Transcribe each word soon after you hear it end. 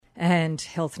and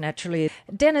Health Naturally.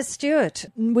 Dennis Stewart,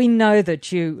 we know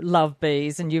that you love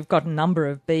bees and you've got a number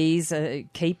of bees,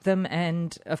 keep them,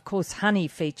 and of course honey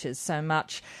features so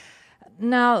much.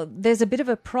 Now, there's a bit of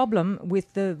a problem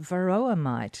with the varroa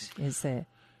mite, is there?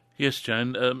 Yes,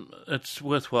 Jane. It's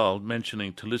worthwhile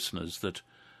mentioning to listeners that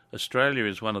Australia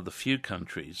is one of the few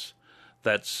countries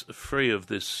that's free of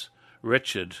this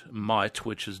wretched mite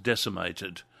which has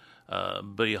decimated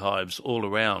beehives all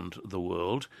around the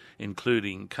world,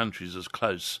 including countries as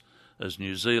close as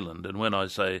New Zealand. And when I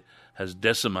say has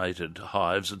decimated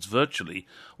hives, it's virtually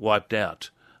wiped out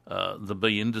the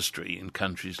bee industry in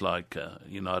countries like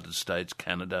United States,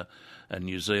 Canada and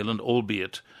New Zealand,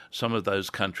 albeit some of those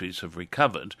countries have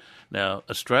recovered. Now,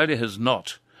 Australia has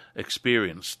not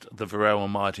experienced the varroa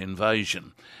mite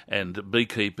invasion, and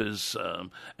beekeepers,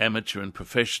 amateur and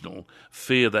professional,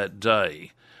 fear that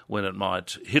day when it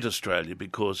might hit Australia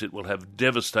because it will have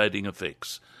devastating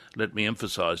effects. Let me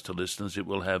emphasise to listeners, it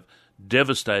will have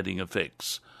devastating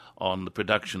effects on the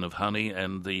production of honey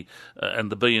and the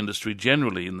bee industry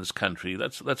generally in this country.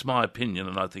 That's my opinion,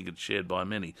 and I think it's shared by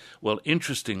many. Well,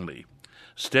 interestingly,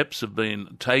 steps have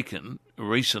been taken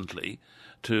recently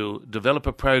to develop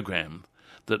a program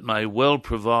that may well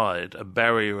provide a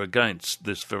barrier against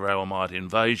this varroa mite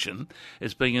invasion.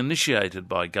 It's being initiated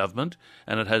by government,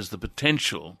 and it has the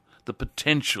potential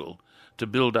to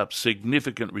build up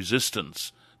significant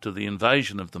resistance to the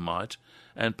invasion of the mite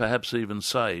and perhaps even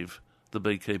save the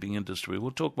beekeeping industry.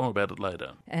 We'll talk more about it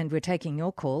later. And we're taking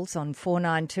your calls on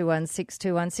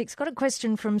 49216216. Got a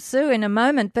question from Sue in a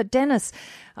moment, but Dennis,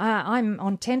 I'm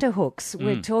on tenterhooks.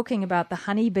 We're talking about the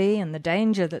honeybee and the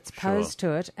danger that's posed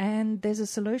to it, and there's a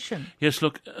solution. Yes,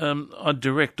 look, I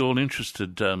direct all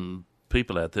interested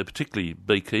people out there, particularly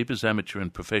beekeepers, amateur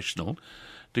and professional,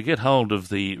 to get hold of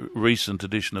the recent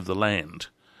edition of The Land.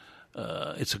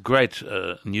 It's a great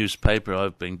newspaper.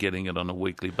 I've been getting it on a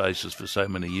weekly basis for so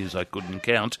many years I couldn't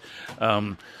count.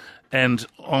 And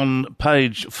on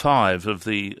page 5 of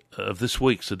this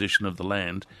week's edition of The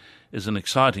Land is an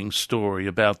exciting story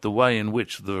about the way in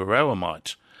which the varroa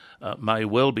mite may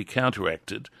well be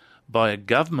counteracted by a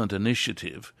government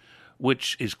initiative,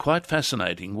 which is quite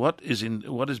fascinating. What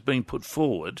is being put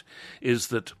forward is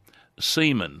that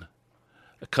semen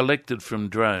collected from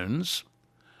drones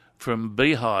from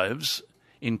beehives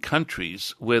in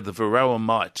countries where the varroa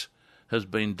mite has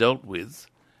been dealt with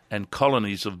and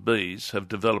colonies of bees have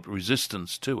developed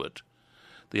resistance to it.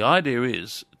 The idea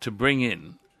is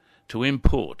to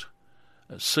import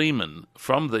semen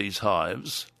from these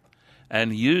hives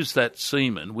and use that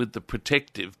semen with the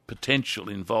protective potential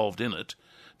involved in it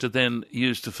to then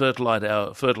use to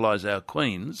fertilise our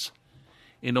queens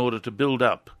in order to build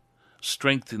up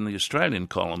strength in the Australian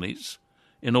colonies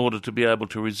in order to be able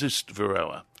to resist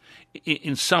varroa.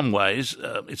 In some ways,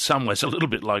 it's a little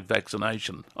bit like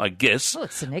vaccination, I guess. Well,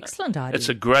 it's an excellent idea. It's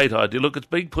a great idea. Look, it's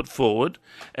being put forward,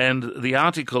 and the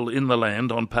article in The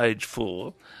Land on page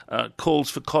 4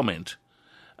 calls for comment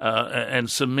and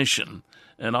submission.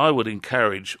 And I would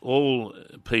encourage all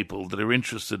people that are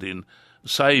interested in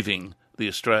saving the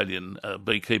Australian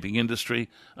beekeeping industry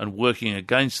and working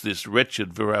against this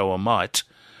wretched varroa mite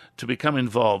to become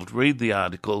involved. Read the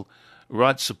article,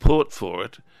 write support for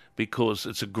it, because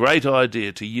it's a great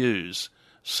idea to use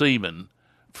semen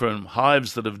from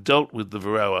hives that have dealt with the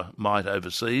varroa mite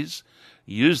overseas,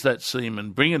 use that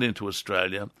semen, bring it into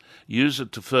Australia, use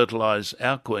it to fertilise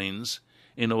our queens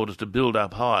in order to build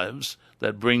up hives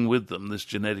that bring with them this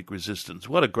genetic resistance.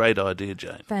 What a great idea,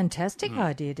 Jane. Fantastic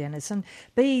idea, Dennis. And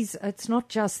bees, it's not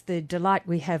just the delight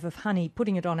we have of honey,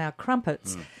 putting it on our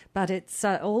crumpets, but it's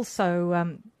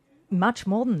also much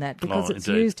more than that, because it's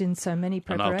indeed. used in so many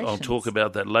preparations. And I'll talk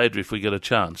about that later if we get a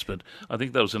chance. But I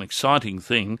think that was an exciting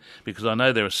thing, because I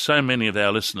know there are so many of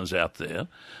our listeners out there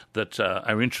that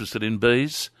are interested in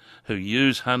bees, who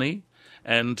use honey,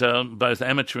 and both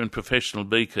amateur and professional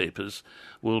beekeepers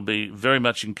will be very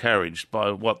much encouraged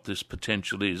by what this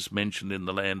potential is mentioned in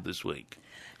The Land this week.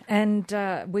 And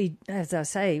we, as I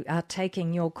say, are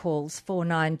taking your calls,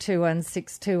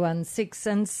 49216216.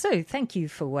 And Sue, thank you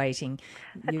for waiting.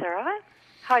 That's all right.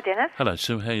 Hi, Dennis. Hello,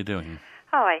 Sue. How are you doing?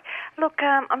 Hi. Look,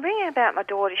 I'm ringing about my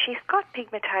daughter. She's got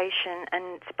pigmentation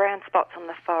and brown spots on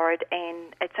the forehead,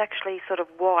 and it's actually sort of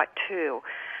white too.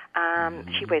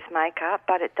 She wears makeup,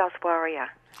 but it does worry her.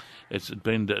 Has it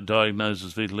been diagnosed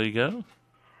as vitiligo?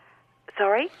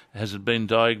 Sorry? Has it been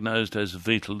diagnosed as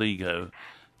vitiligo?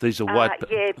 These are white...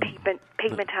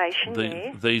 pigmentation,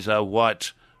 yeah. These are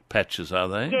white patches, are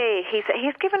they? Yeah,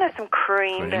 he's given her some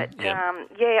cream that,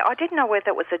 I didn't know whether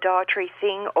it was a dietary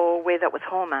thing or whether it was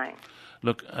hormone.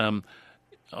 Look,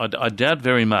 I doubt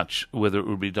very much whether it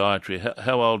would be dietary.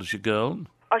 How old is your girl?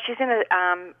 Oh, she's in a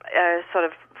sort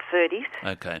of 30s.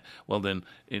 Okay. Well, then,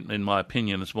 in my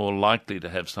opinion, it's more likely to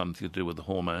have something to do with the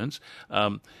hormones.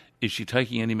 Is she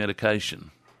taking any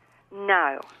medication?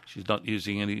 No. She's not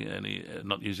using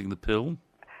not using the pill?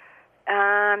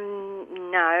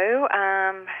 No.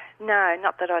 No,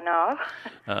 not that I know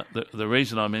of. The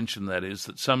reason I mention that is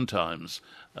that sometimes,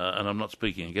 and I'm not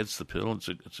speaking against the pill,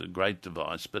 it's a great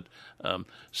device, but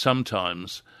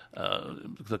sometimes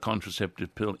the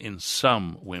contraceptive pill in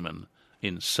some women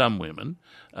can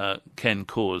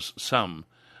cause some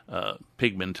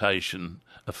pigmentation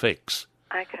effects.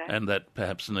 Okay. And that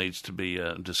perhaps needs to be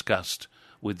discussed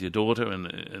with your daughter,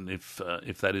 and if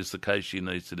that is the case, she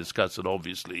needs to discuss it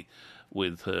obviously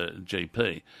with her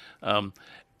GP.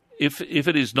 If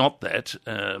it is not that,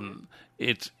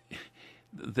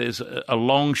 there's a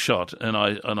long shot, and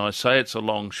I say it's a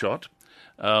long shot.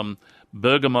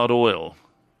 Bergamot oil.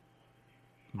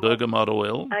 Bergamot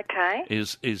oil Okay.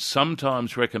 is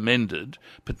sometimes recommended,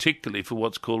 particularly for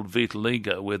what's called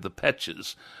vitiligo, where the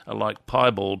patches are like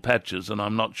piebald patches, and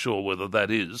I'm not sure whether that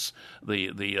is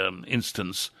the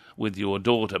instance with your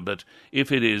daughter, but if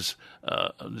it is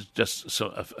just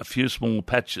a few small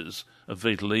patches of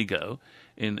vitiligo,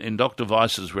 in Dr.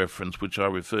 Weiss's reference, which I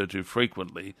refer to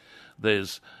frequently,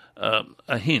 there's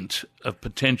a hint of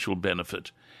potential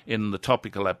benefit in the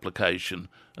topical application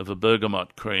of a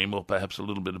bergamot cream or perhaps a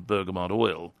little bit of bergamot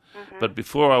oil. Mm-hmm. But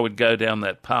before I would go down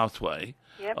that pathway,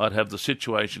 I'd have the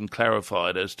situation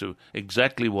clarified as to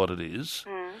exactly what it is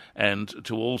and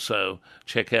to also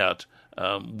check out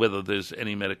whether there's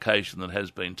any medication that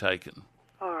has been taken.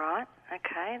 All right.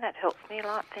 Okay, that helps me a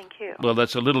lot. Thank you. Well,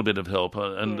 that's a little bit of help.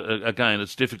 Again,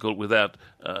 it's difficult without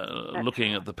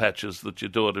looking at the patches that your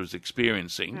daughter is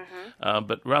experiencing. Mm-hmm.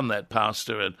 But run that past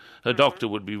her, and her doctor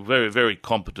would be very, very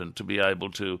competent to be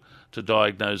able to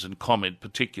diagnose and comment,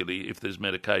 particularly if there's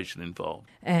medication involved.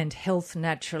 And Health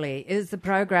Naturally is the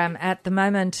program at the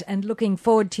moment, and looking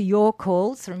forward to your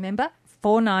calls. Remember,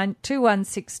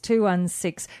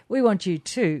 49216216. We want you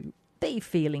to be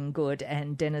feeling good,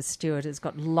 and Dennis Stewart has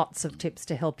got lots of tips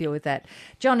to help you with that.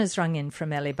 John has rung in from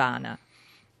Eleebana.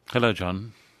 Hello,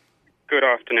 John. Good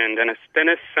afternoon, Dennis.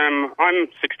 Dennis, I'm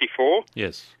 64.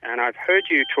 Yes. And I've heard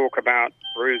you talk about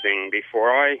bruising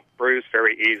before. I bruise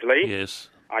very easily. Yes.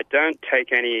 I don't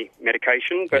take any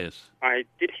medication, but yes. I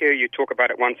did hear you talk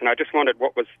about it once, and I just wondered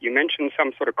you mentioned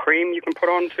some sort of cream you can put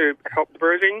on to help the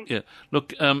bruising? Yeah.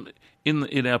 Look,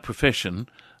 in our profession,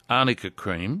 arnica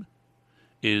cream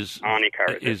is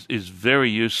very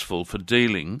useful for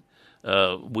dealing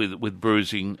with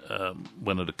bruising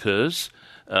when it occurs.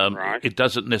 Right. It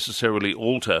doesn't necessarily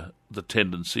alter the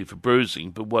tendency for bruising,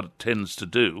 but what it tends to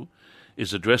do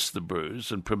is address the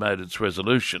bruise and promote its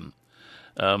resolution.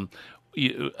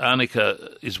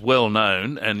 Arnica is well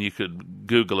known, and you could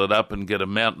Google it up and get a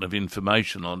mountain of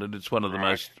information on it. It's one of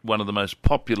the most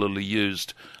popularly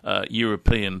used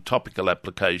European topical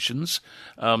applications.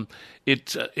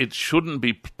 It shouldn't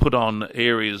be put on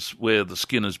areas where the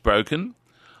skin is broken,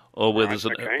 or where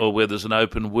there's an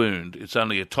open wound. It's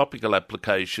only a topical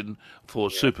application for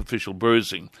superficial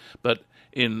bruising. But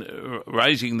in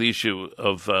raising the issue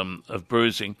of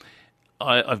bruising,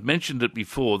 I've mentioned it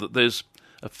before that there's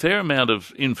a fair amount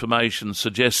of information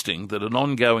suggesting that an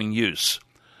ongoing use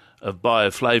of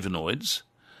bioflavonoids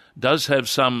does have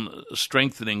some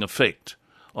strengthening effect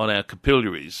on our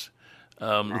capillaries.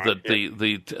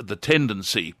 The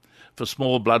tendency for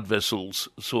small blood vessels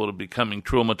sort of becoming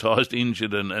traumatized,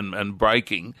 injured and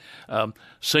breaking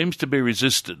seems to be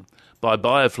resisted by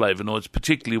bioflavonoids,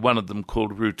 particularly one of them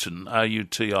called rutin,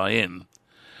 R-U-T-I-N.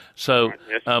 So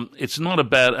it's not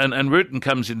about, and rutin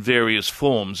comes in various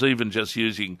forms, even just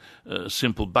using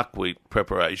simple buckwheat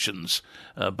preparations.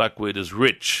 Buckwheat is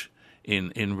rich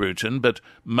in rutin, but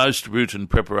most rutin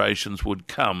preparations would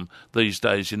come these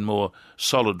days in more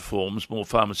solid forms, more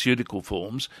pharmaceutical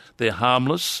forms. They're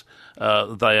harmless.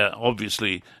 They are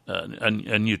obviously a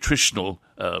nutritional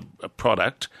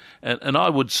product, and I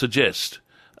would suggest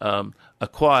a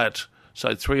quiet,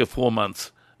 say, 3 or 4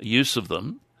 month use of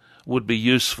them would be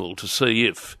useful to see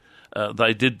if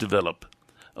they did develop,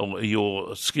 or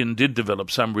your skin did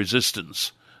develop some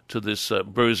resistance to this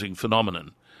bruising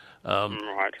phenomenon.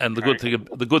 And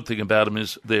the good thing about them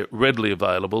is they're readily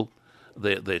available,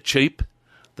 they're cheap,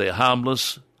 they're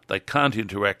harmless, they can't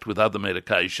interact with other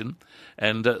medication,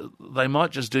 and they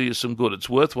might just do you some good. It's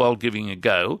worthwhile giving a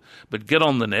go, but get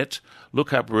on the net,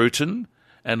 look up rutin,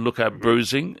 and look up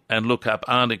bruising, and look up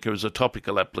arnica as a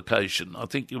topical application. I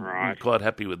think you'll be quite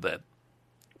happy with that.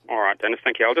 All right, Dennis,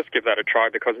 thank you. I'll just give that a try,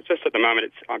 because it's just at the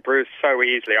moment I bruise so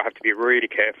easily. I have to be really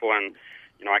careful, and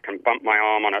I can bump my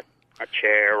arm on a a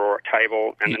chair or a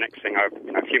table, and the next thing, a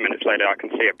few minutes later, I can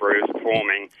see a bruise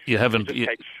forming. You haven't...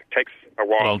 It takes a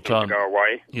while to go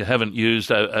away. You haven't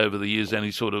used over the years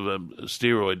any sort of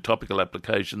steroid topical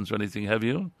applications or anything, have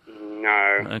you?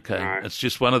 No. Okay. No. It's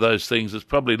just one of those things. It's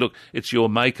probably, look, it's your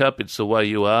makeup, it's the way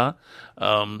you are.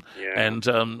 And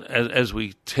as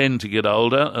we tend to get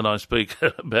older, and I speak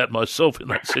about myself in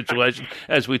that situation,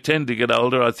 as we tend to get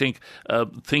older, I think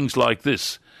things like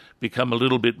this become a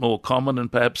little bit more common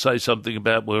and perhaps say something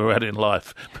about where we're at in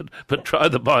life. But try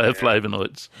the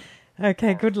bioflavonoids.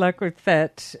 Okay, good luck with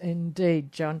that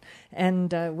indeed, John.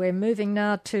 And we're moving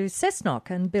now to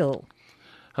Cessnock and Bill.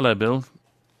 Hello, Bill.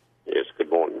 Yes, good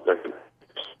morning. Good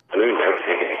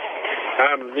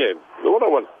afternoon. What I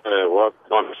want,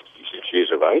 I'm 66 years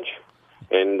of age,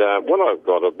 and what I've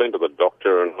got, I've been to the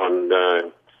doctor, and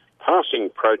I'm passing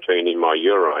protein in my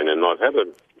urine, and I've had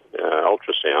an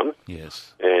ultrasound.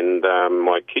 Yes. And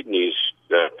my kidneys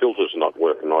filter's not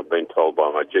working, I've been told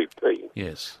by my GP.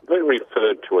 Yes. I've been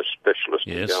referred to a specialist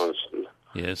Yes. to go and...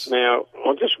 Yes. Now,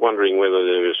 I'm just wondering whether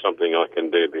there is something I can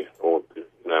do, or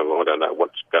I don't know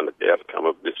what's going to be the outcome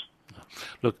of this.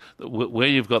 Look, where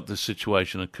you've got this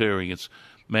situation occurring, it's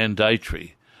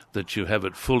mandatory that you have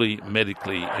it fully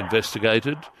medically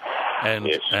investigated and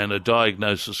Yes. and a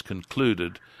diagnosis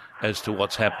concluded as to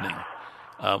what's happening.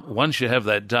 Once you have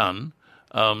that done,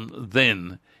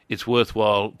 then it's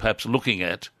worthwhile perhaps looking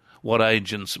at what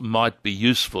agents might be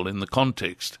useful in the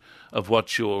context of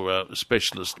what your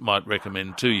specialist might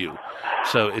recommend to you.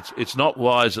 So it's not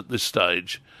wise at this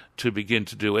stage to begin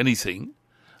to do anything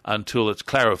until it's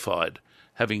clarified.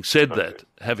 Having said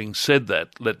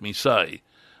that, let me say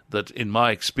that in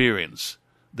my experience,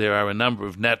 there are a number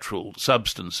of natural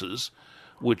substances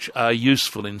which are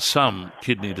useful in some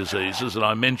kidney diseases, and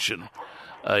I mention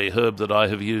a herb that I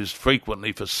have used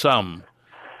frequently for some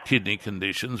kidney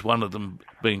conditions, one of them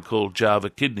being called Java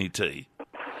kidney tea.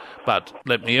 But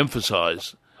let me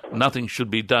emphasise, nothing should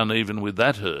be done even with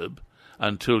that herb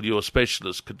until your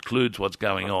specialist concludes what's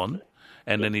going on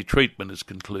and any treatment is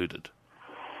concluded.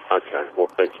 Okay, well,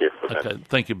 thank you for that. Okay,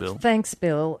 thank you, Bill. Thanks,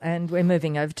 Bill. And we're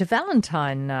moving over to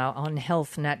Valentine now on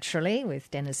Health Naturally with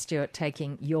Dennis Stewart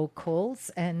taking your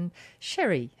calls. And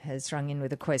Sherry has rung in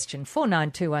with a question.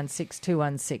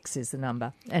 49216216 is the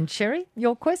number. And Sherry,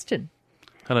 your question.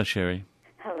 Hello, Sherry.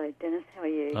 Hello, Dennis. How are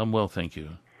you? I'm well, thank you.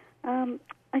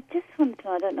 I just wanted to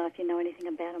know, I don't know if you know anything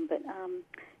about them, but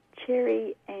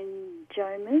cherry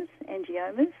angiomas,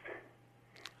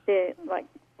 they're like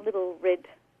little red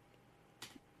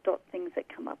dot things that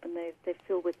come up and they're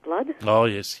filled with blood. Oh,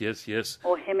 yes.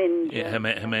 Or hemangiomas. Yeah,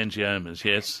 hemangiomas,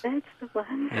 yes. That's the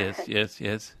one. Yes.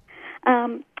 Is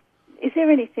there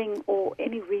anything or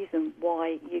any reason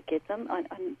why you get them?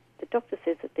 The doctor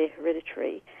says that they're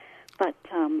hereditary, but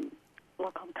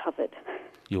like I'm covered.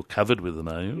 You're covered with them,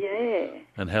 are you? Yeah.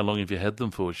 And how long have you had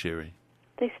them for, Sherry?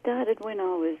 They started when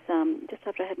I was just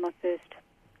after I had my first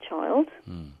child,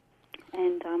 and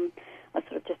I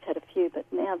sort of just had a few, but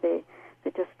now they're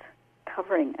just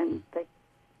covering and they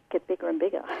get bigger and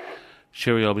bigger.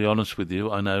 Sherry, I'll be honest with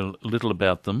you, I know little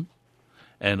about them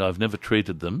and I've never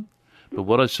treated them, but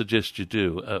what I suggest you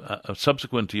do,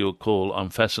 subsequent to your call, I'm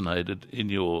fascinated in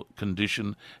your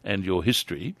condition and your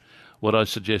history. What I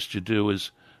suggest you do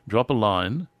is drop a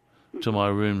line to my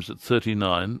rooms at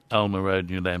 39 Alma Road,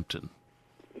 New Lambton.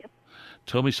 Yep.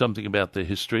 Tell me something about their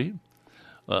history,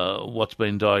 what's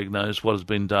been diagnosed, what has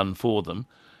been done for them,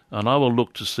 and I will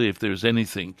look to see if there is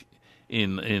anything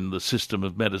in the system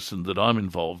of medicine that I'm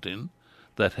involved in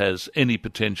that has any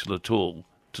potential at all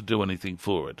to do anything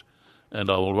for it. And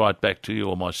I will write back to you,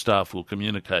 or my staff will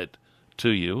communicate to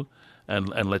you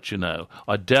and let you know.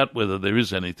 I doubt whether there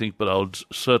is anything, but I'll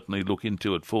certainly look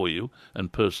into it for you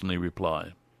and personally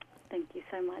reply. Thank you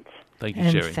so much. Thank you,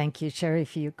 And Sherry. thank you, Sherry,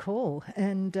 for your call.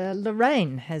 And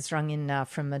Lorraine has rung in now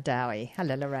from Madawi.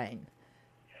 Hello, Lorraine.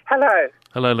 Hello.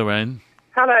 Hello, Lorraine.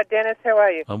 Hello, Dennis. How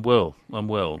are you? I'm well.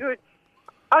 Good.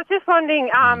 I was just wondering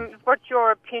what's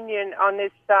your opinion on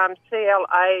this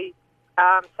CLA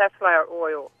safflower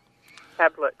oil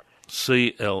tablets?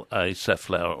 CLA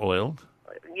safflower oil.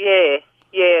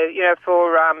 Yeah,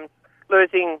 for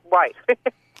losing weight.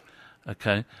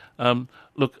 Okay.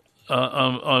 Look,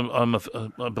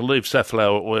 I believe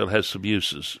safflower oil has some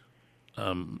uses.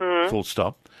 Full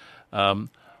stop.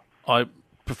 I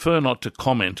prefer not to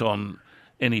comment on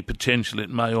any potential it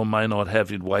may or may not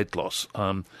have in weight loss,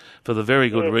 for the very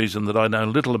good reason that I know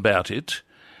little about it,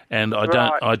 and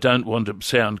I don't want to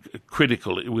sound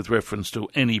critical with reference to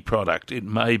any product. It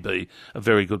may be a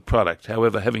very good product.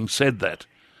 However, having said that,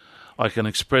 I can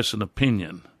express an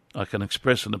opinion.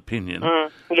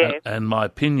 And my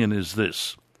opinion is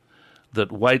this.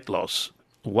 that weight loss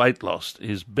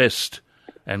is best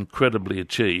and credibly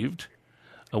achieved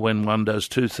when one does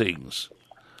two things.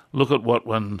 Look at what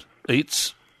one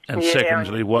eats, and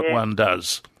secondly, what one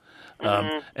does.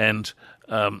 I'm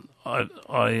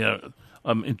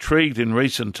intrigued in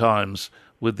recent times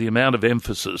with the amount of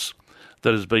emphasis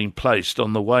that has been placed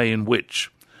on the way in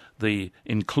which the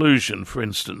inclusion, for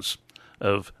instance,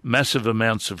 of massive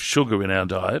amounts of sugar in our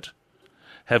diet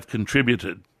have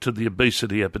contributed to the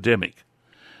obesity epidemic.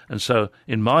 And so,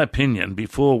 in my opinion,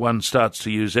 before one starts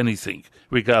to use anything,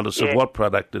 regardless of what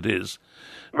product it is,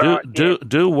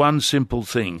 do one simple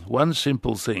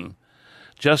thing.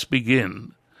 Just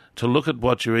begin to look at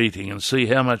what you're eating and see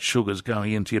how much sugar is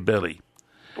going into your belly.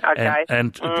 Okay.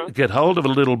 And get hold of a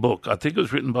little book. I think it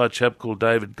was written by a chap called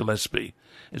David Gillespie.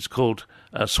 It's called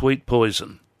Sweet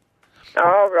Poison.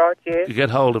 Oh, right, yes. You get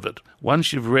hold of it.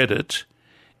 Once you've read it,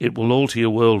 it will alter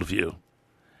your worldview.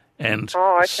 And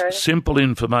simple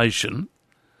information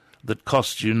that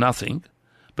costs you nothing,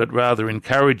 but rather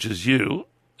encourages you,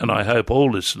 and I hope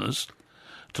all listeners,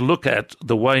 to look at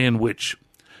the way in which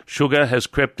sugar has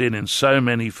crept in so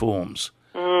many forms.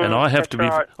 And I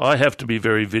have to be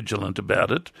very vigilant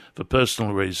about it for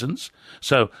personal reasons.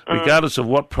 So regardless of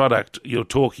what product you're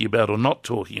talking about or not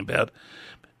talking about,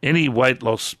 any weight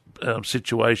loss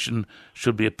situation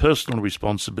should be a personal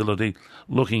responsibility,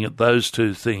 looking at those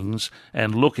two things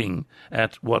and looking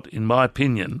at what, in my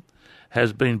opinion,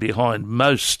 has been behind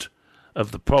most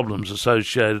of the problems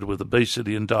associated with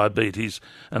obesity and diabetes,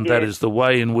 and that is the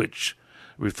way in which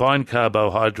refined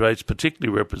carbohydrates,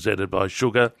 particularly represented by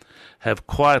sugar, have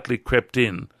quietly crept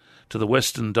in to the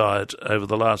Western diet over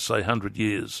the last, say, 100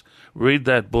 years. Read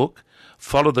that book,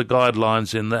 follow the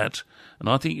guidelines in that, and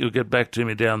I think you'll get back to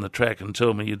me down the track and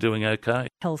tell me you're doing okay.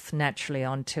 Health Naturally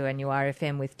on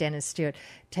 2NURFM with Dennis Stewart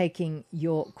taking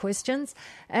your questions.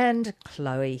 And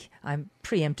Chloe, I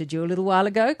preempted you a little while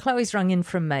ago. Chloe's rung in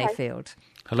from Mayfield.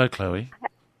 Hello, Chloe.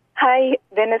 Hi,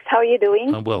 Dennis. How are you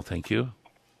doing? I'm well, thank you.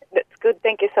 That's good.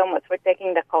 Thank you so much for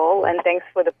taking the call, and thanks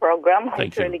for the program.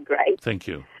 Thank you. Really great. Thank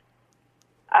you.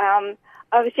 I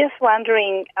was just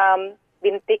wondering,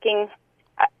 been taking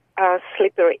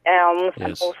slippery elms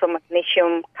and also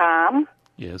magnesium calm,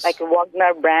 like a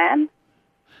Wagner brand.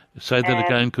 Say that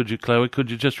again, could you, Chloe?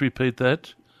 Could you just repeat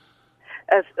that?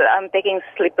 I'm taking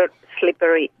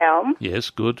slippery elm. Yes,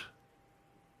 good.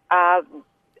 I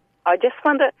just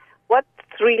wonder, what's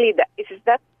really is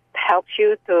that helps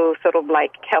you to sort of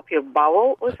like help your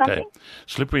bowel or something?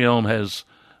 Slippery elm has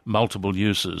multiple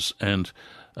uses, and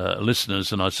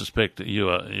listeners, and I suspect that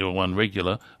you're one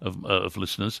regular of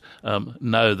listeners,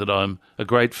 know that I'm a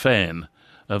great fan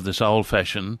of this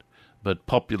old-fashioned but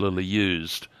popularly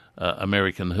used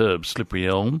American herb, slippery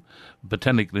elm,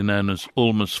 botanically known as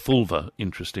Ulmus fulva,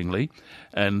 interestingly.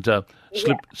 And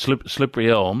slippery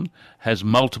elm has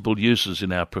multiple uses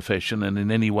in our profession, and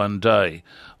in any one day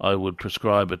I would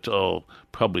prescribe it,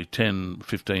 probably 10,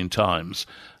 15 times.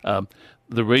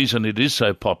 The reason it is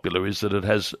so popular is that it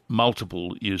has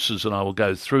multiple uses, and I will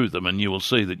go through them, and you will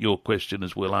see that your question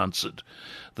is well answered.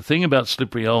 The thing about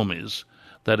slippery elm is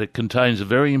that it contains a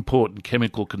very important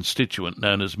chemical constituent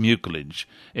known as mucilage,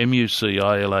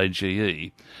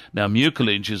 mucilage. Now,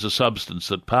 mucilage is a substance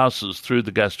that passes through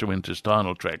the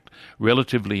gastrointestinal tract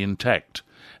relatively intact,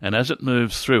 and as it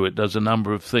moves through, it does a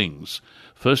number of things.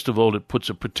 First of all, it puts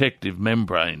a protective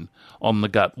membrane on the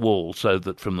gut wall so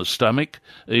that from the stomach,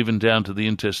 even down to the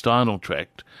intestinal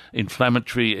tract,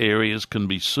 inflammatory areas can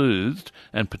be soothed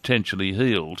and potentially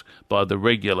healed by the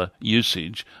regular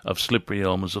usage of slippery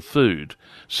elm as a food.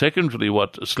 Secondly,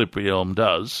 what slippery elm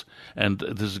does, and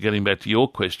this is getting back to your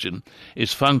question,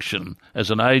 is function as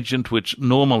an agent which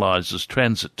normalises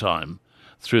transit time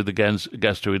through the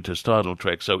gastrointestinal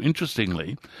tract. So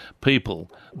interestingly,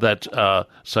 people that are,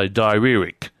 say,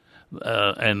 diarrheic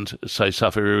and, say,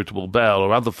 suffer irritable bowel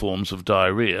or other forms of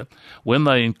diarrhea, when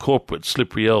they incorporate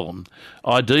slippery elm,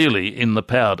 ideally in the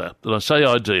powder, and I say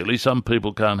ideally, some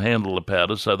people can't handle the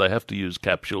powder, so they have to use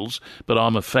capsules, but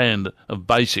I'm a fan of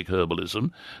basic herbalism.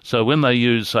 So when they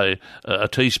use, say, a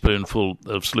teaspoonful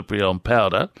of slippery elm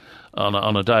powder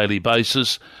on a daily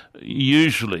basis,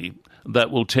 usually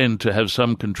that will tend to have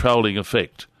some controlling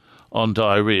effect on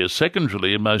diarrhea.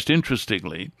 Secondly, and most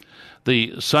interestingly,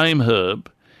 the same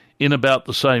herb in about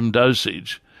the same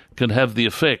dosage can have the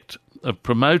effect of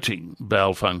promoting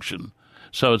bowel function.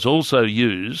 So it's also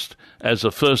used as a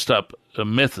first-up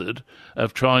method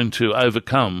of trying to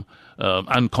overcome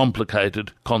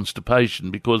uncomplicated constipation,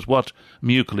 because what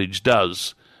mucilage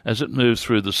does, as it moves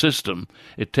through the system,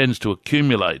 it tends to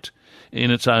accumulate in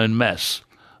its own mass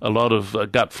a lot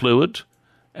of gut fluid,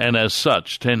 and as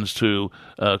such tends to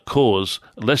cause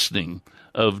lessening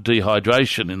of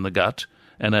dehydration in the gut,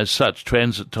 and as such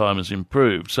transit time is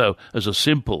improved. So as a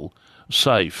simple,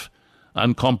 safe,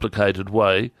 uncomplicated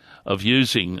way of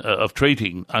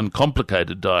treating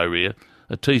uncomplicated diarrhea,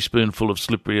 a teaspoonful of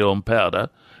slippery elm powder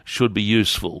should be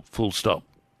useful, full stop.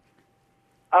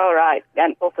 All right,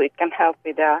 and also it can help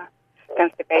with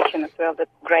constipation as well. That's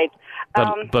great.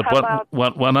 But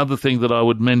one other thing that I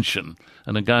would mention,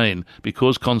 and again,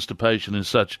 because constipation is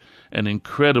such an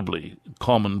incredibly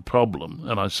common problem,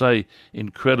 and I say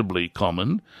incredibly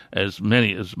common, as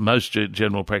most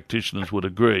general practitioners would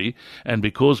agree, and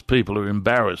because people are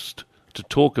embarrassed to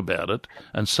talk about it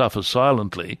and suffer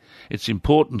silently, it's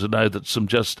important to know that some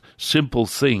just simple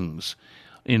things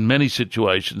in many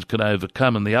situations can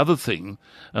overcome. And the other thing,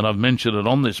 and I've mentioned it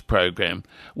on this program,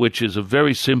 which is a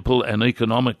very simple and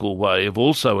economical way of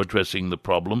also addressing the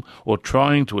problem or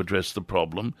trying to address the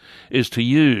problem, is to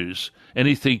use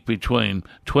anything between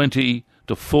 20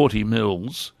 to 40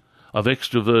 mils of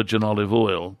extra virgin olive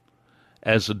oil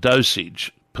as a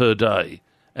dosage per day,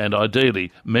 and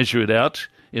ideally measure it out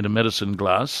in a medicine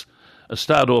glass.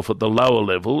 Start off at the lower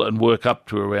level and work up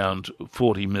to around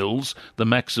 40 mils. The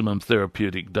maximum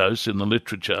therapeutic dose in the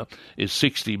literature is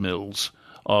 60 mils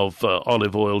of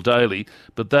olive oil daily,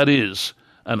 but that is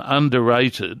an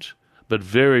underrated but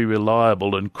very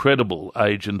reliable and credible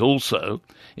agent also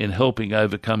in helping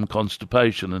overcome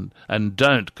constipation. And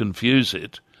don't confuse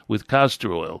it with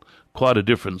castor oil. Quite a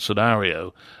different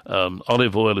scenario.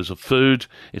 Olive oil is a food.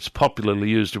 It's popularly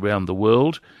used around the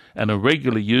world, and a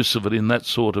regular use of it in that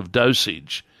sort of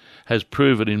dosage has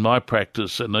proven in my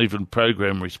practice and even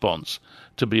program response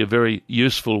to be a very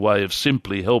useful way of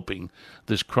simply helping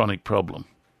this chronic problem.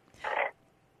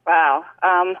 Wow.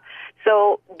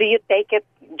 So do you take it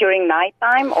during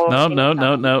nighttime? Or No.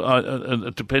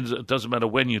 It depends. It doesn't matter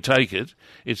when you take it.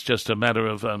 It's just a matter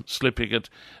of slipping it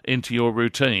into your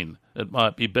routine. It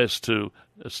might be best to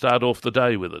start off the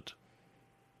day with it.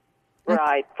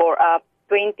 Right. For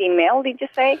 20 mil, did you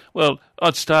say? Well,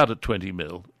 I'd start at 20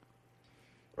 mil.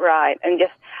 Right. And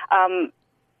just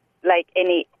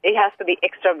it has to be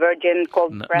extra virgin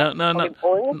cold pressed olive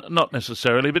oil? Not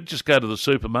necessarily, but just go to the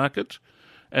supermarket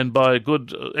and buy a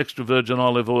good extra virgin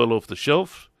olive oil off the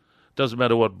shelf. Doesn't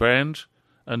matter what brand,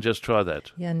 and just try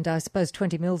that. Yeah, and I suppose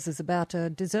 20 mils is about a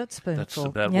dessert spoonful. That's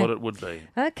about what it would be.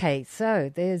 Okay,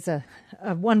 so there's a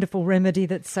wonderful remedy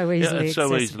that's so easily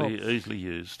accessible. It's so easily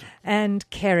used. And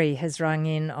Kerry has rung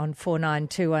in on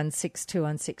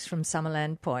 49216216 from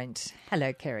Summerland Point.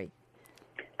 Hello, Kerry.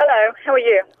 Hello, how are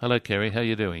you? Hello, Kerry. How are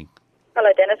you doing?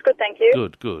 Hello, Dennis. Good, thank you.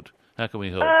 Good. How can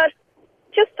we help?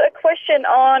 Just a question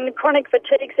on chronic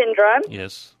fatigue syndrome.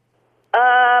 Yes.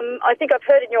 I think I've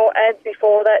heard in your ads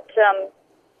before that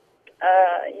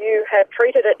you have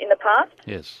treated it in the past.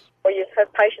 Yes. Or you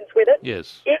have patients with it.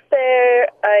 Yes. Is there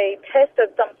a test of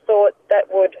some sort that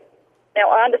would... Now,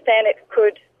 I understand it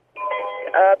could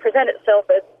present itself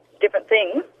as different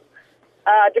things,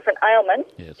 different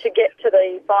ailments, to get to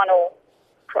the final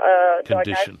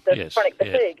condition, diagnosis of chronic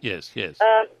fatigue. Yes.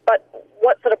 But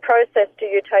what sort of process do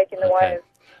you take in the way of...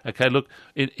 Okay, look,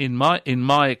 in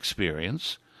my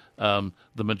experience,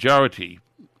 the majority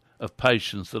of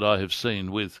patients that I have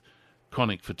seen with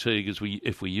chronic fatigue,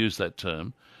 if we use that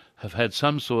term, have had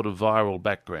some sort of viral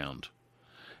background.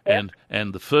 Yep.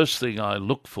 And the first thing I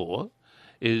look for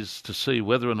is to see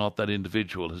whether or not that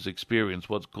individual has experienced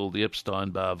what's called the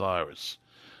Epstein-Barr virus,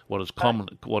 what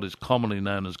is commonly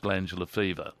known as glandular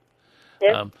fever.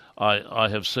 Yep. I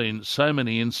have seen so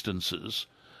many instances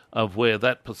of where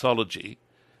that pathology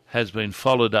has been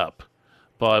followed up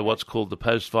by what's called the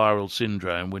post-viral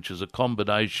syndrome, which is a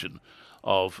combination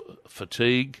of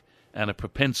fatigue and a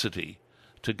propensity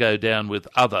to go down with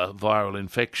other viral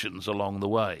infections along the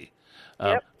way.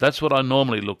 That's what I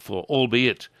normally look for,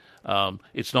 albeit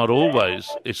it's not always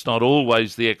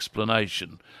the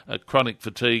explanation. Chronic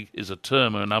fatigue is a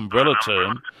term, or an umbrella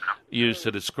term, used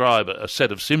to describe a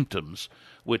set of symptoms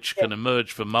which can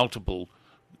emerge from multiple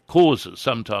causes.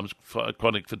 Sometimes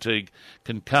chronic fatigue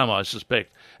can come, I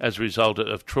suspect, as a result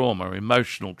of trauma,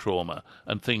 emotional trauma,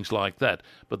 and things like that.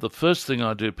 But the first thing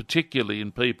I do, particularly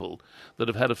in people that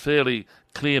have had a fairly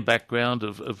clear background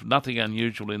of nothing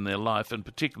unusual in their life, and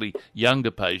particularly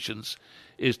younger patients,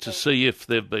 is to see if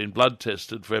they've been blood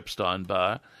tested for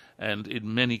Epstein-Barr, and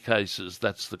in many cases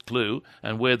that's the clue.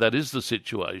 And where that is the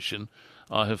situation,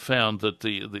 I have found that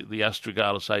the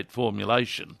astragalus 8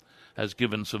 formulation has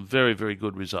given some very, very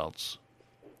good results.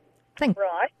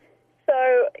 Right.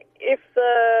 So if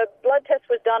the blood test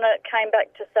was done and it came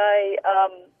back to say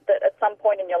that at some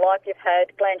point in your life you've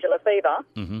had glandular fever,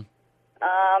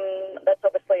 that's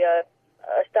obviously a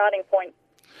a starting point.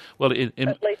 Well,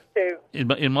 At least two.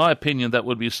 In my opinion, that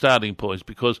would be a starting point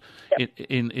because,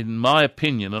 in my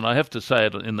opinion, and I have to say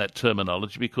it in that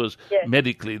terminology because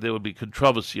medically there would be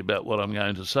controversy about what I'm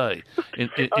going to say. I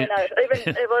know.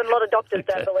 Even a lot of doctors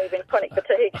don't believe in chronic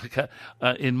fatigue. Okay.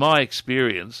 In my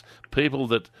experience, people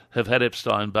that have had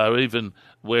Epstein-Barr, even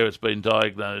where it's been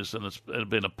diagnosed and it's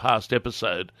been a past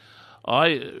episode,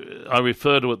 I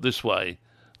refer to it this way: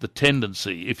 the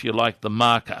tendency, if you like, the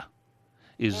marker,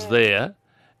 is there.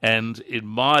 And in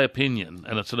my opinion,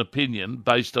 and it's an opinion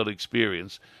based on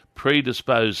experience,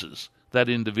 predisposes that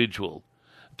individual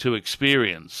to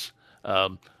experience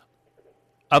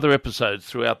other episodes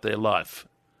throughout their life,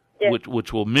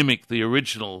 which will mimic the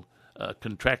original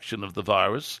contraction of the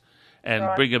virus and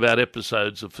bring about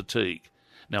episodes of fatigue.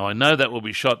 Now, I know that will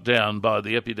be shot down by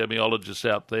the epidemiologists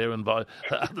out there and by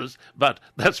others, but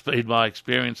that's been my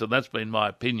experience and that's been my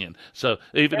opinion. So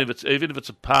even if it's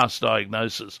a past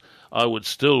diagnosis, I would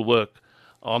still work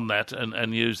on that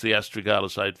and use the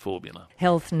astragalus 8 formula.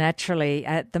 Health Naturally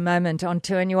at the moment on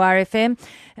 2NURFM.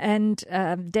 And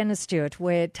Dennis Stewart,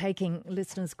 we're taking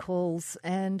listeners' calls.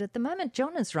 And at the moment,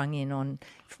 John has rung in on,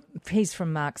 he's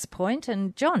from Marks Point.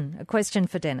 And John, a question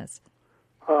for Dennis.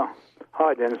 Oh,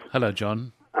 hi, Dennis. Hello,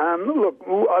 John. Look,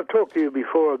 I've talked to you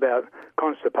before about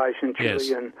constipation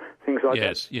chili and things like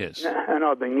that. Yes. And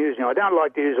I've been using. I don't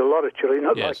like to use a lot of chili,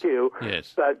 not like you.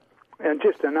 Yes. But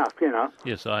just enough, you know.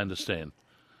 Yes, I understand.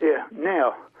 Yeah.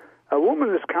 Now, a woman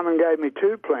has come and gave me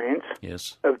 2 plants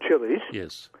of chilies.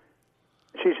 Yes.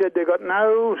 She said they've got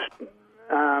no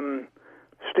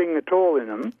sting at all in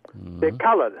them. Mm-hmm. They're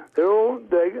coloured.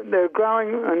 They're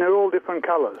growing and they're all different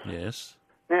colours. Yes.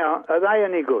 Now, are they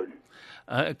any good?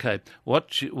 Okay,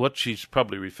 what she's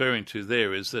probably referring to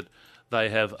there is that they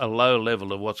have a low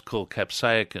level of what's called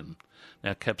capsaicin.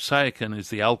 Now, capsaicin is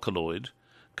the alkaloid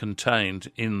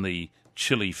contained in the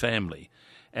chili family,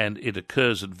 and it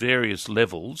occurs at various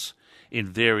levels in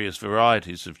various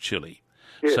varieties of chili.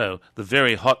 Yes. So the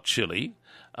very hot chili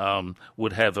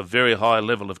would have a very high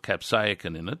level of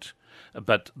capsaicin in it,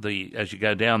 but as you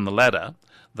go down the ladder,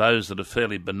 those that are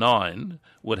fairly benign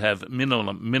would have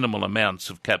minimal amounts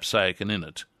of capsaicin in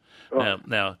it. Oh.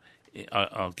 Now,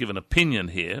 I'll give an opinion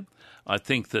here. I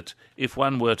think that if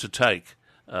one were to take,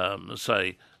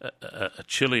 say, a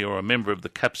chili or a member of the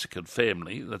capsicum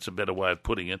family, that's a better way of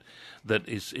putting it, that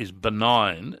is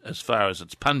benign as far as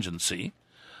its pungency,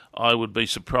 I would be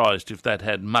surprised if that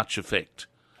had much effect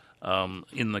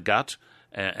in the gut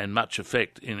and much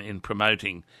effect in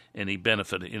promoting any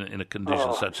benefit in a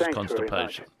condition such as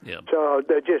constipation. Yeah. So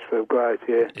they're just for growth,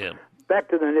 Yeah. Back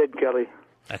to the Ned Kelly.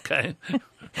 Okay.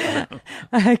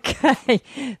 Okay.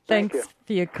 Thanks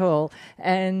for your call.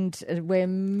 And we're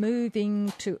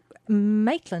moving to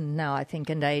Maitland now, I think,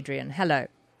 and Adrian. Hello.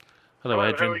 Hello,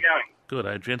 Adrian. How are we going? Good,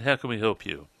 Adrian. How can we help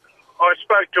you? I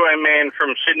spoke to a man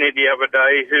from Sydney the other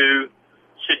day who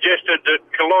suggested that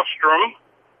colostrum,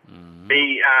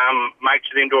 he makes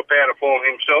it into a powder form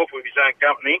himself with his own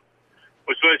company,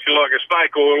 was virtually like a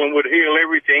snake oil and would heal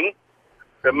everything.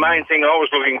 The main thing I was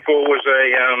looking for was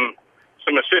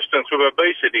some assistance with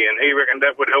obesity, and he reckoned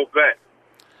that would help that.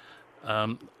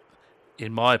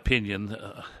 In my opinion,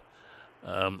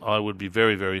 I would be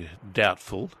very, very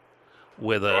doubtful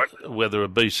whether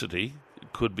obesity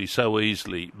could be so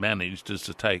easily managed as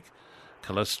to take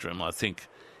colostrum. I think,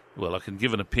 well, I can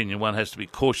give an opinion. One has to be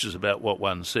cautious about what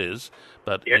one says,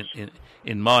 but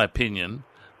in my opinion,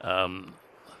 I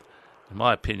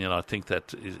think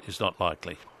that is not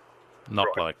likely. Not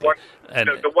likely. And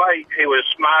the way he was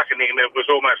marketing it was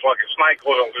almost like a snake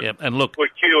oil. Yeah, and look,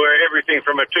 would cure everything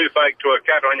from a toothache to a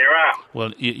cut on your arm.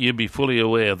 Well, you'd be fully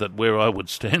aware that where I would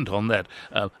stand on that.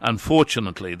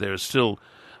 Unfortunately, there are still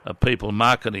people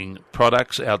marketing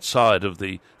products outside of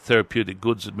the Therapeutic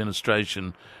Goods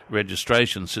Administration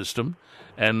registration system,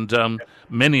 and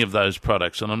many of those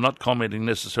products, and I'm not commenting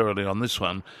necessarily on this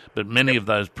one, but many of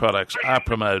those products are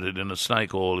promoted in a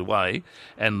snake oil way,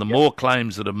 and the more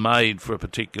claims that are made for a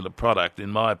particular product, in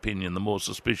my opinion, the more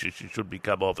suspicious you should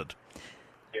become of it.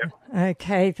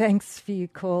 Okay, thanks for your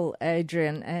call,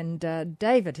 Adrian. And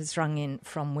David has rung in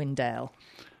from Windale.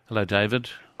 Hello, David.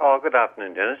 Oh, good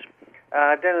afternoon, Dennis.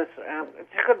 Dennis,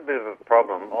 it's got a bit of a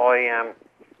problem. I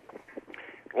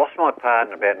lost my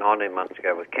partner about 19 months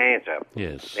ago with cancer.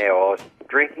 Yes. Now, I was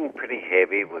drinking pretty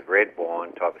heavy with red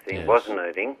wine type of thing, yes. Wasn't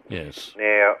eating. Yes.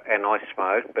 Now, and I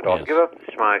smoked, but yes. I give up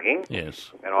the smoking.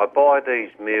 Yes. And I buy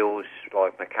these meals,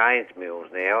 like McCain's meals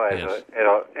now, as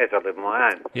I live on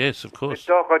my own. Yes, of course.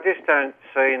 But, Doc, I just don't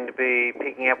seem to be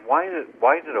picking up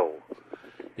weight at all.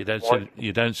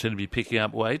 You don't seem to be picking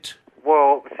up weight?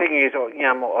 Well, thing is,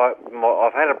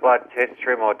 I've had a blood test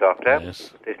through my doctor.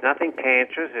 Yes. There's nothing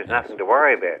cancerous. There's nothing to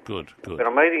worry about. Good. But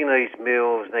I'm eating these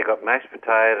meals, and they've got mashed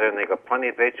potato, and they've got plenty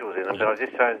of vegetables in them, but I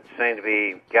just don't seem to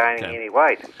be gaining any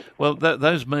weight. Well,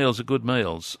 those meals are good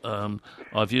meals.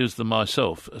 I've used them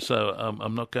myself, so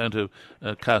I'm not going to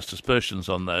cast aspersions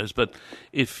on those. But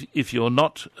if you're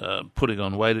not putting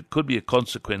on weight, it could be a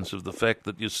consequence of the fact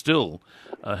that you're still,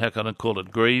 how can I call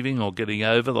it, grieving or getting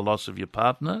over the loss of your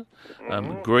partner.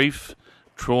 Grief,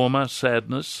 trauma,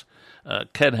 sadness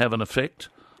can have an effect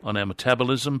on our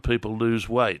metabolism. People lose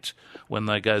weight when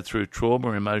they go through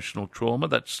trauma, emotional trauma.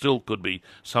 That still could be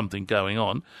something going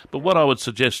on. But what I would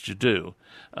suggest you do,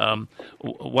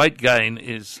 weight gain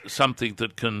is something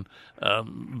that can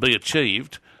be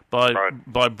achieved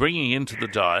by bringing into the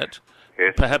diet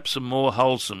perhaps some more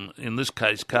wholesome, in this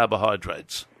case,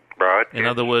 carbohydrates. Right. In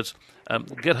other words,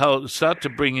 start to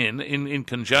bring in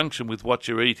conjunction with what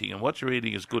you're eating, and what you're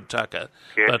eating is good tucker,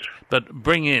 but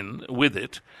bring in with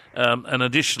it an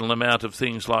additional amount of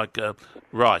things like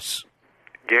rice.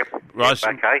 Yep. Rice.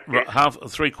 Okay. Yep.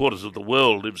 Three-quarters of the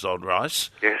world lives on rice.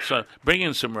 Yes. So bring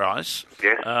in some rice.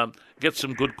 Yes. Get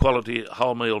some good quality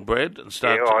wholemeal bread and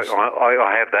start. Yeah,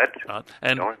 I have that. Right.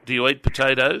 And do you eat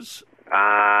potatoes?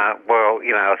 Well,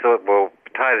 I thought,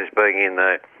 potatoes being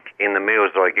in the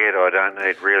meals that I get, I don't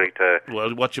need really to...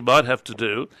 Well, what you might have to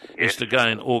do is to go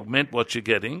and augment what you're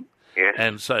getting,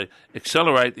 and so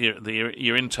accelerate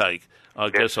your intake, I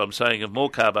guess I'm saying, of more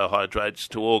carbohydrates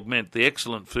to augment the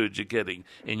excellent food you're getting.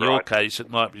 In your case, it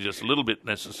might be just a little bit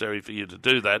necessary for you to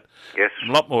do that. Yes.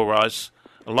 A lot more rice,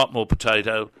 a lot more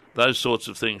potato, those sorts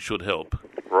of things should help.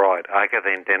 Right. Okay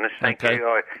then, Dennis. Thank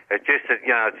you. It's just that,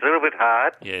 it's a little bit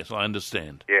hard. Yes, I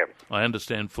understand. Yeah. I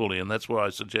understand fully, and that's why I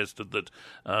suggested that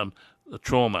the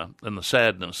trauma and the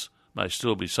sadness may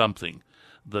still be something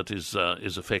that is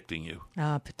affecting you.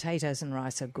 Potatoes and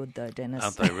rice are good, though, Dennis.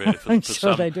 Aren't they really? I'm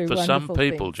sure they do for some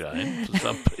people, things. Jane. For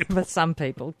some people. For some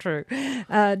people, true.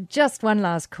 Just one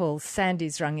last call.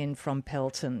 Sandy's rung in from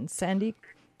Pelton. Sandy?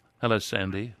 Hello,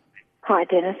 Sandy. Hi,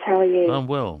 Dennis. How are you? I'm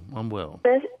well.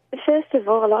 First of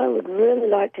all, I would really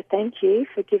like to thank you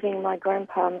for giving my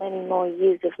grandpa many more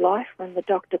years of life when the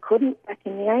doctor couldn't back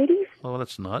in the 80s. Oh,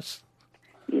 that's nice.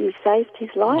 You saved his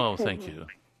life. Oh, thank you.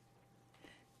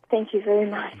 Thank you very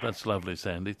much. That's lovely,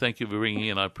 Sandy. Thank you for ringing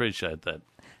in. I appreciate that.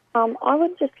 I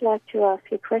would just like to ask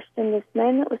you a question. This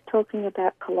man that was talking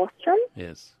about colostrum.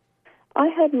 Yes. I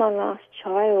had my last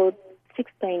child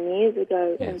 16 years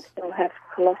ago and still have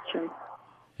colostrum.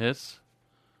 Yes.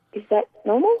 Is that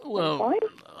normal? Well,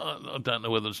 I don't know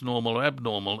whether it's normal or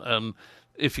abnormal.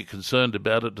 If you're concerned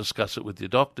about it, discuss it with your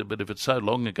doctor. But if it's so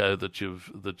long ago that you've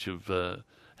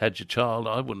had your child,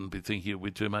 I wouldn't be thinking it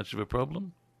would be too much of a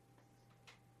problem.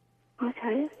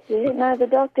 Okay. Yeah. No, the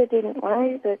doctor didn't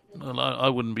worry, but well, I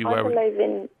wouldn't be worried.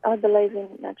 I believe in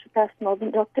naturopaths more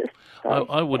than doctors. So.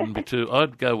 I wouldn't be too.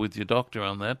 I'd go with your doctor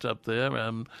on that up there.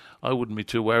 I wouldn't be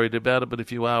too worried about it. But if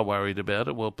you are worried about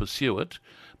it, well, pursue it.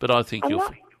 But I think you'll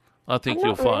find. I think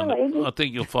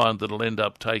you'll find that it'll end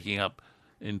up taking up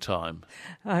in time.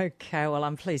 Okay, well,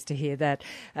 I'm pleased to hear that.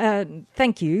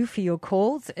 Thank you for your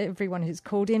calls, everyone who's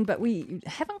called in, but we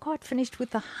haven't quite finished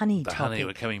with the honey topic. Honey,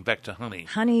 we're coming back to honey.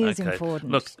 Honey is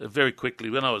important. Look, very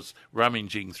quickly, when I was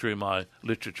rummaging through my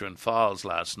literature and files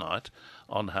last night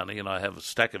on honey, and I have a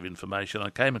stack of information,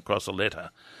 I came across a letter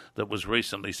that was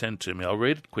recently sent to me. I'll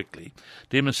read it quickly.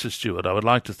 Dear Mr. Stewart, I would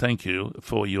like to thank you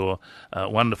for your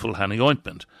wonderful honey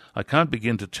ointment. I can't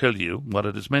begin to tell you what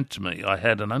it has meant to me. I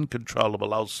had an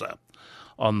uncontrollable ulcer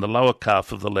on the lower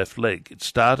calf of the left leg. It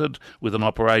started with an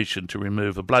operation to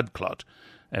remove a blood clot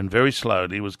and very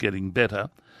slowly was getting better.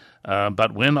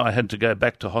 But when I had to go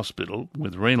back to hospital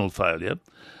with renal failure,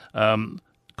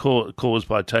 caused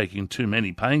by taking too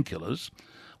many painkillers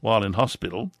while in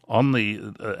hospital,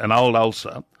 an old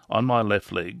ulcer on my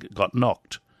left leg got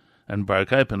knocked and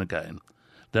broke open again.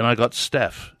 Then I got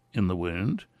staph in the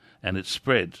wound, and it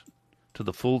spread to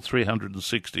the full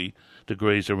 360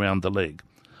 degrees around the leg.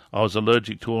 I was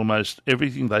allergic to almost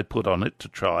everything they put on it to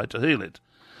try to heal it.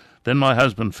 Then my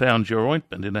husband found your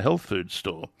ointment in a health food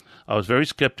store. I was very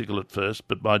sceptical at first,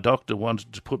 but my doctor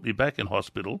wanted to put me back in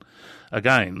hospital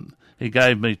again. He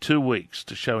gave me 2 weeks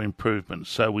to show improvement,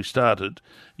 so we started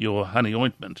your honey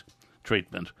ointment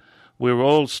treatment. We were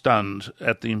all stunned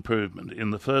at the improvement.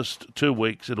 In the first 2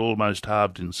 weeks, it almost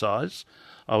halved in size.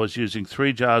 I was using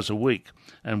 3 jars a week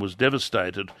and was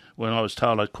devastated when I was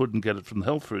told I couldn't get it from the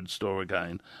health food store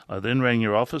again. I then rang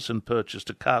your office and purchased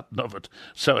a carton of it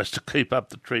so as to keep up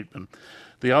the treatment.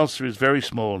 The ulcer is very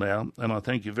small now, and I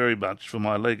thank you very much for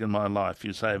my leg and my life.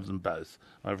 You saved them both.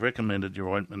 I've recommended your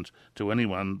ointment to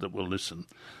anyone that will listen.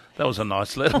 That was a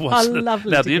nice letter, wasn't it?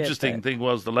 Lovely. Now, the interesting thing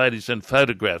was the lady sent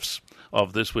photographs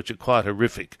of this, which are quite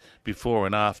horrific, before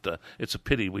and after. It's a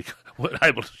pity we weren't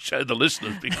able to show the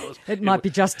listeners because... it might be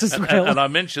just as well. And I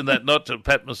mentioned that not to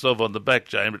pat myself on the back,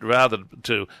 Jane, but rather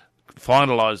to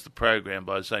finalise the program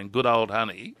by saying, good old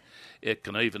honey, it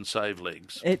can even save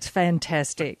legs. It's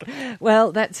fantastic.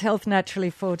 Well, that's Health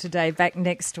Naturally for today. Back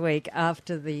next week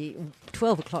after the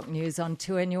 12 o'clock news on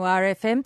 2NURFM.